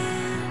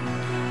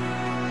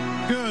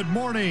Good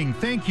morning.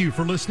 Thank you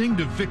for listening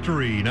to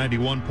Victory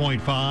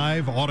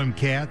 91.5, Autumn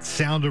Cat,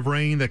 Sound of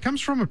Rain. That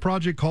comes from a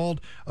project called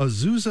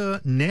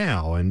Azusa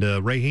Now. And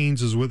Ray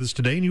Haynes is with us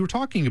today, and you were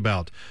talking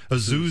about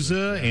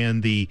Azusa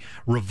and the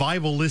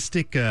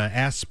revivalistic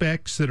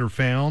aspects that are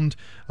found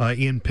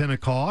in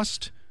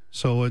Pentecost.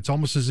 So it's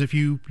almost as if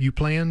you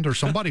planned or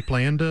somebody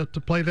planned to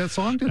play that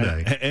song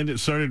today. And it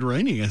started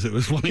raining as it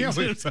was playing. Yeah,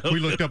 we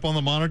looked up on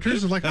the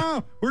monitors and like,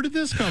 oh, where did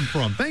this come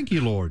from? Thank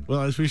you, Lord.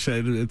 Well, as we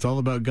said, it's all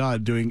about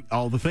God doing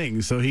all the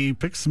things. So he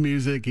picks the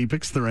music, he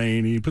picks the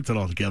rain, he puts it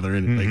all together,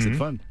 and it makes it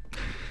fun.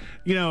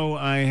 You know,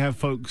 I have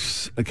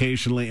folks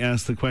occasionally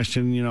ask the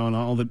question, on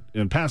all the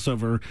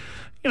Passover,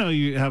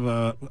 you have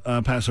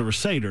a Passover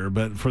Seder,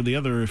 but for the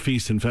other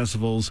feasts and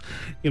festivals,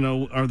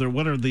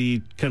 what are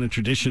the kind of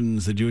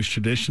traditions, the Jewish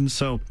traditions?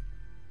 So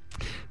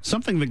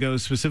something that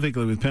goes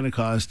specifically with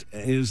Pentecost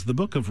is the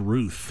book of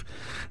Ruth.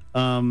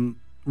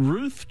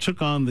 Ruth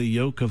took on the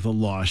yoke of the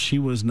law. She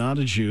was not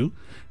a Jew.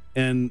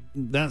 And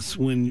that's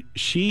when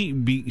she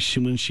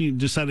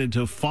decided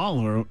to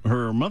follow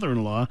her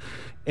mother-in-law,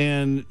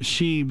 and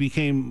she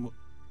became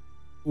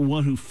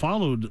one who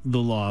followed the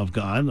law of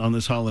God on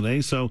this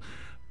holiday. So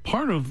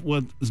part of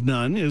what's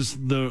done is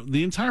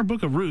the entire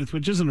book of Ruth,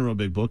 which isn't a real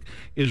big book,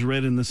 is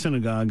read in the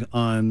synagogue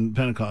on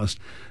Pentecost.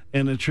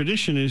 And the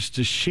tradition is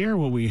to share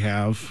what we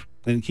have,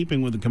 in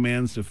keeping with the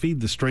commands to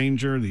feed the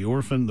stranger, the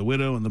orphan, the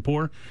widow, and the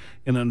poor,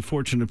 and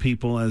unfortunate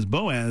people, as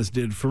Boaz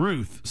did for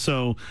Ruth.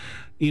 So,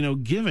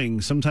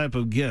 giving some type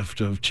of gift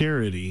of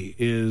charity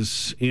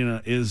is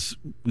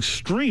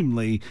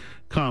extremely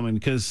common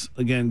because,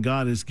 again,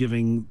 God is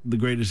giving the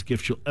greatest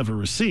gift you'll ever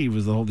receive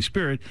is the Holy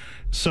Spirit.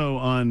 So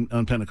on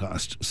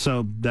Pentecost.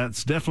 So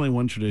that's definitely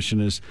one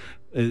tradition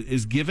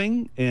is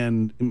giving.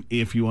 And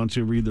if you want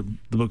to read the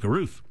book of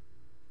Ruth.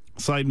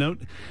 Side note,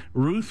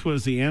 Ruth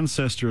was the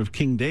ancestor of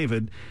King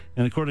David,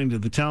 and according to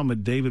the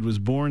Talmud, David was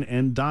born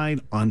and died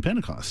on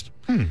Pentecost.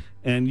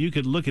 And you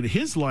could look at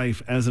his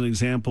life as an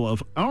example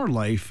of our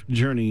life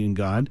journey in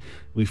God.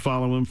 We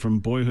follow him from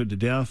boyhood to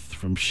death,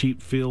 from sheep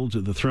field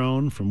to the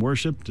throne, from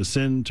worship to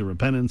sin to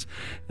repentance,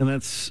 and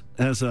that's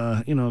as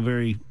a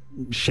very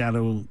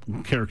shadow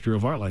character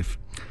of our life.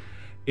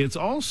 It's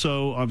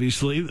also,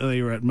 obviously, they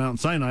were at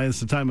Mount Sinai. It's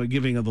the time of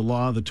giving of the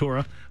law. The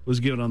Torah was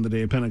given on the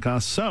day of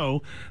Pentecost.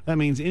 So that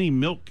means any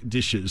milk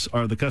dishes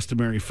are the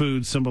customary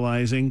food,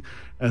 symbolizing,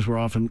 as we're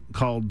often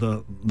called,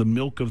 the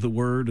milk of the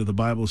word, or the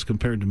Bible is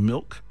compared to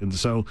milk. And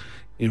so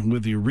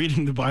whether you're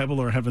reading the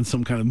Bible or having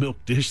some kind of milk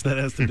dish, that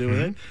has to do with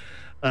it.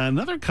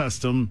 Another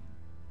custom,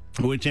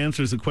 which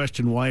answers the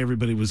question why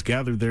everybody was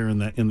gathered there in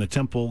the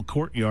temple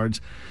courtyards,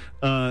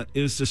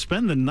 is to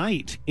spend the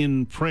night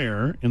in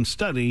prayer and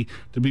study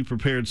to be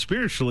prepared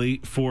spiritually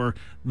for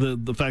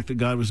the fact that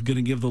God was going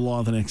to give the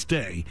law the next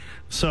day.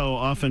 So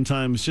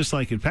oftentimes, just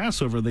like at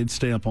Passover, they'd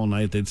stay up all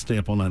night. They'd stay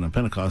up all night on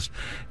Pentecost,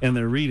 and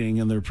they're reading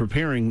and they're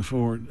preparing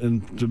for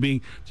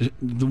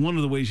one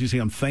of the ways you say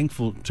I'm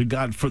thankful to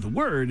God for the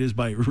Word is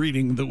by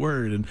reading the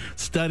Word and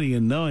studying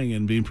and knowing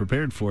and being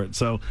prepared for it.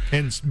 So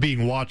and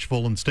being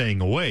watchful and staying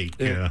awake,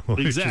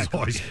 which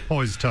exactly. is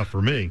always tough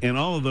for me. And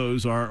all of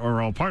those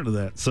are all part of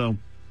that. So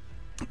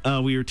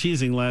we were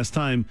teasing last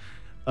time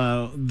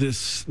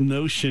this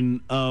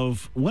notion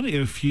of what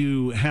if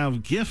you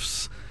have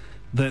gifts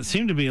that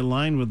seem to be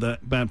aligned with the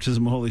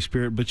baptism of the Holy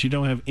Spirit, but you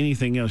don't have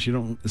anything else. You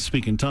don't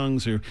speak in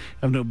tongues or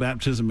have no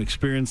baptism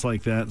experience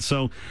like that.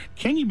 So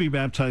can you be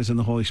baptized in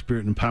the Holy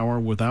Spirit and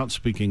power without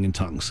speaking in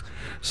tongues?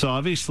 So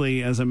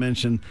obviously, as I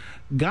mentioned,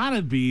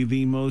 gotta be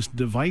the most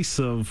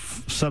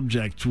divisive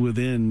subject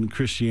within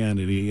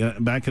Christianity.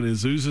 Back at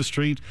Azusa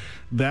Street,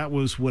 that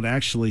was what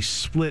actually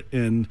split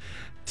and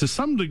to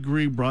some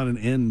degree brought an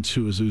end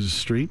to Azusa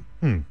Street,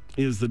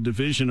 is the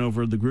division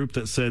over the group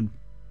that said,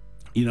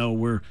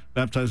 we're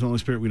baptized in the Holy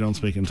Spirit, we don't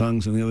speak in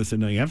tongues. And the other said,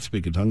 no, you have to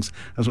speak in tongues.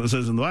 That's what it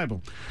says in the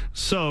Bible.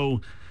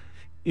 So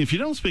if you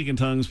don't speak in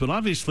tongues, but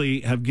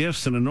obviously have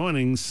gifts and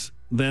anointings,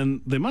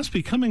 then they must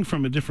be coming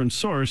from a different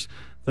source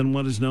than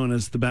what is known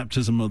as the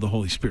baptism of the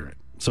Holy Spirit.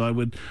 So I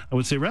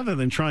would say rather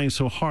than trying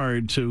so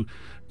hard to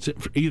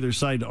for either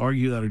side to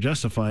argue that or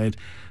justify it,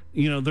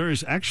 there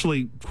is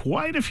actually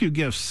quite a few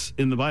gifts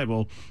in the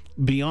Bible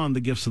beyond the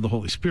gifts of the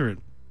Holy Spirit.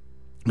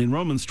 In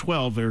Romans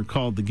 12, they're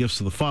called the gifts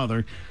of the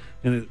Father.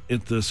 And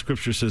the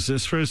scripture says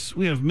this, first,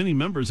 we have many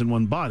members in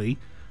one body,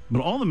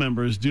 but all the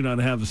members do not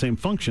have the same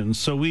functions.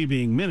 So we,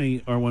 being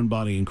many, are one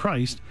body in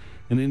Christ,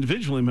 and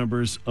individually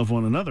members of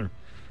one another.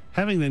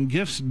 Having then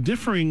gifts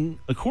differing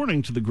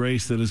according to the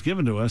grace that is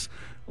given to us,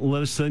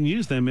 let us then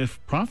use them. If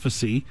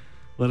prophecy,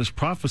 let us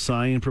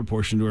prophesy in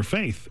proportion to our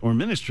faith. Or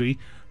ministry,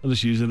 let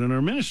us use it in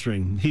our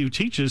ministering. He who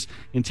teaches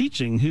in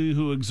teaching, he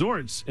who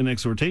exhorts in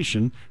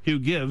exhortation, he who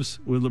gives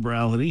with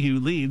liberality, he who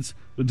leads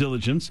with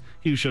diligence,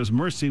 he who shows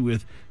mercy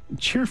with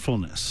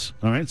cheerfulness.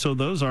 All right, so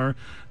those are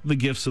the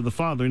gifts of the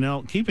Father.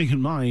 Now, keeping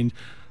in mind,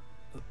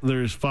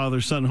 there's Father,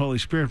 Son, Holy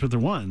Spirit, but they're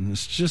one.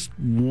 It's just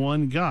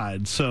one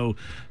God. So,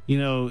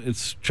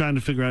 it's trying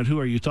to figure out who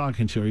are you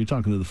talking to. Are you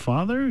talking to the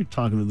Father? Are you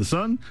talking to the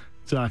Son?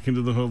 Talking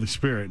to the Holy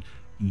Spirit?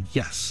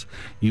 Yes,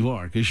 you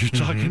are, because you're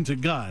talking to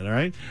God, all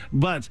right?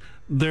 But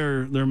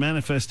their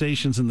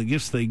manifestations and the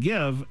gifts they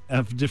give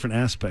have different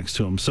aspects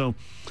to them. So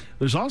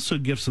there's also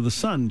gifts of the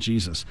Son,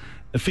 Jesus.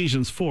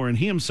 Ephesians 4, and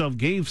he himself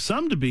gave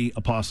some to be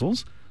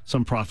apostles,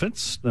 some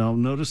prophets. Now,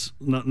 notice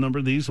a number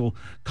of these will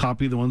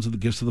copy the ones of the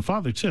gifts of the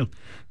Father, too.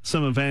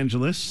 Some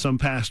evangelists, some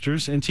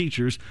pastors and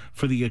teachers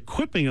for the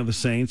equipping of the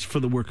saints, for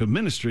the work of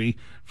ministry,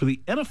 for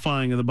the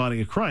edifying of the body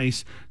of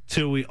Christ,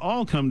 till we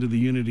all come to the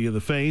unity of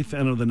the faith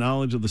and of the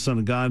knowledge of the Son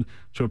of God,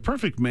 to a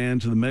perfect man,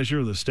 to the measure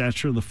of the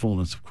stature of the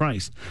fullness of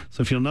Christ.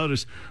 So if you'll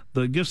notice,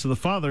 the gifts of the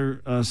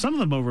Father, some of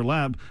them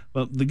overlap,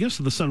 but the gifts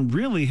of the Son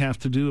really have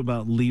to do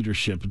about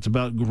leadership. It's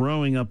about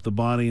growing up the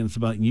body, and it's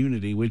about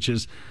unity, which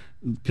is,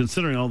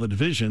 considering all the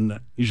division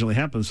that usually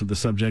happens with the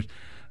subject,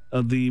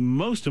 the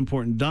most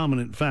important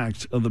dominant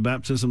fact of the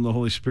baptism of the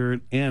Holy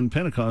Spirit and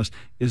Pentecost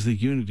is the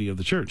unity of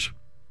the church.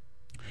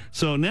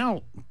 So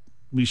now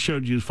we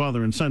showed you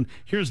Father and Son.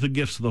 Here's the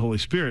gifts of the Holy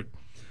Spirit.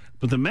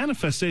 But the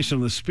manifestation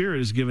of the Spirit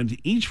is given to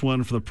each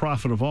one for the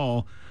profit of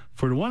all.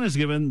 For to one is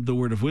given the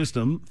word of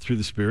wisdom through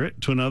the Spirit,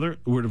 to another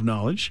the word of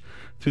knowledge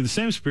through the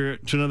same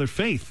Spirit, to another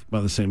faith by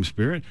the same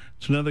Spirit,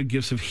 to another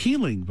gifts of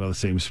healing by the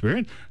same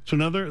Spirit, to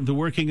another the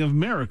working of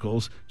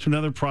miracles, to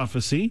another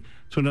prophecy,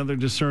 to another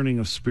discerning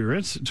of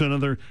spirits, to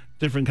another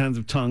different kinds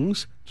of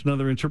tongues, to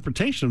another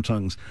interpretation of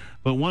tongues.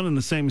 But one and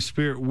the same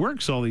Spirit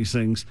works all these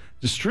things,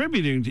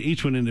 distributing to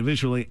each one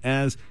individually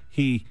as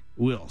he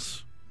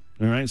wills.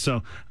 All right,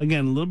 so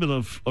again, a little bit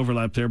of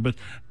overlap there, but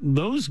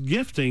those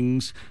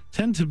giftings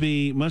tend to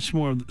be much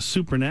more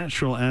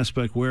supernatural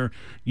aspect where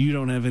you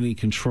don't have any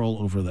control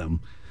over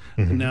them.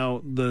 Mm-hmm.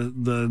 Now,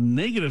 the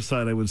negative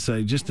side, I would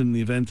say, just in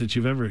the event that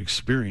you've ever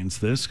experienced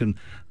this, and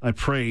I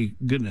pray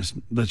goodness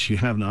that you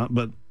have not,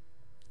 but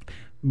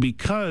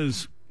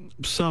because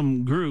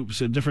some groups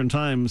at different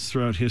times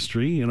throughout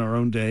history, in our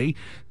own day,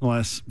 the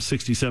last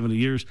 60, 70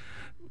 years,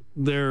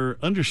 their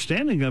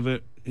understanding of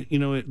it,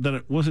 that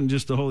it wasn't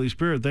just the Holy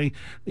Spirit. They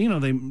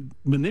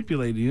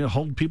manipulated,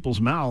 hold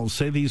people's mouths,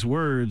 say these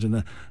words.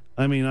 And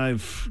I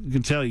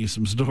can tell you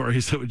some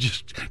stories that would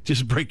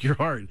just break your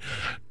heart.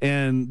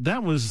 And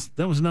that was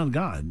not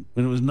God.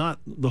 And it was not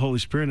the Holy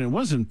Spirit. And it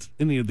wasn't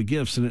any of the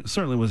gifts. And it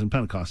certainly wasn't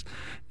Pentecost.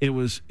 It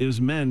was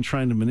men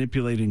trying to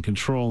manipulate and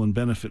control and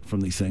benefit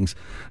from these things.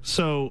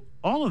 So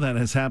all of that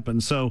has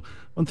happened. So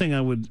one thing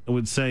I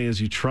would say as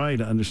you try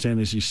to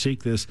understand, as you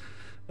seek this,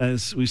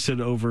 as we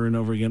said over and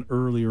over again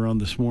earlier on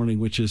this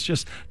morning, which is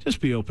just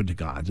be open to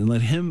God and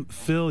let him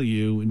fill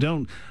you.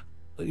 Don't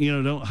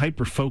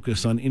hyper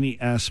focus on any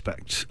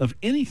aspect of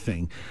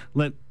anything,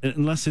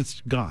 unless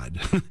it's God.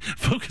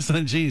 Focus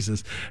on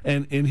Jesus,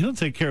 and he'll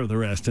take care of the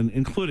rest, and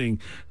including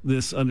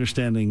this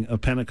understanding of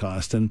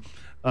Pentecost. And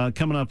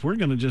coming up, we're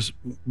going to just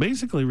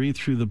basically read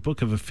through the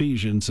book of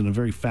Ephesians in a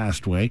very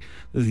fast way.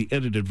 This is the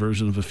edited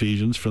version of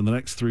Ephesians for the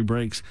next 3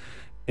 breaks,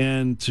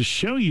 and to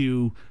show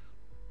you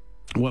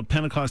what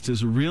Pentecost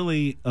is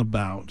really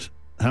about,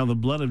 how the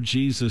blood of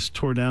Jesus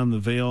tore down the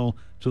veil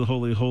to the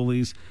Holy of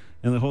Holies,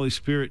 and the Holy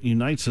Spirit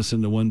unites us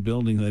into one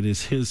building that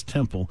is his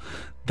temple.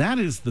 That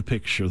is the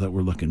picture that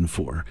we're looking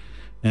for.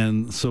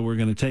 And so we're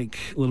going to take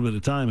a little bit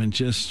of time and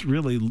just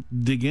really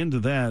dig into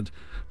that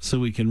so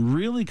we can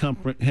really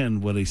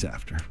comprehend what he's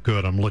after.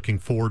 Good. I'm looking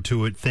forward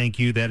to it. Thank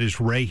you. That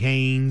is Ray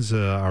Haynes,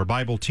 our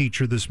Bible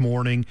teacher this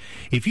morning.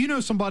 If you know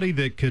somebody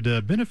that could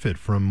benefit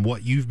from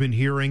what you've been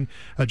hearing,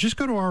 just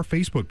go to our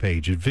Facebook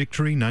page at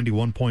Victory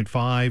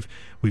 91.5.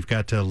 We've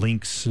got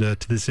links to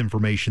this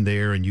information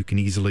there, and you can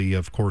easily,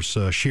 of course,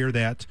 share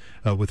that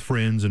with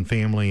friends and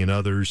family and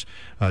others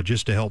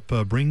just to help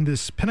bring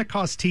this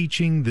Pentecost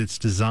teaching that's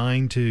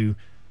designed to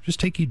just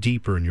take you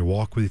deeper in your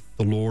walk with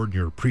the Lord and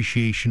your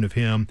appreciation of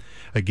him.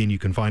 Again, you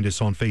can find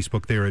us on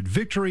Facebook there at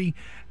Victory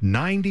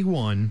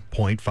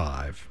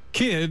 91.5.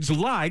 Kids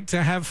like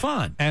to have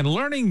fun, and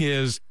learning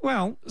is,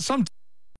 well, sometimes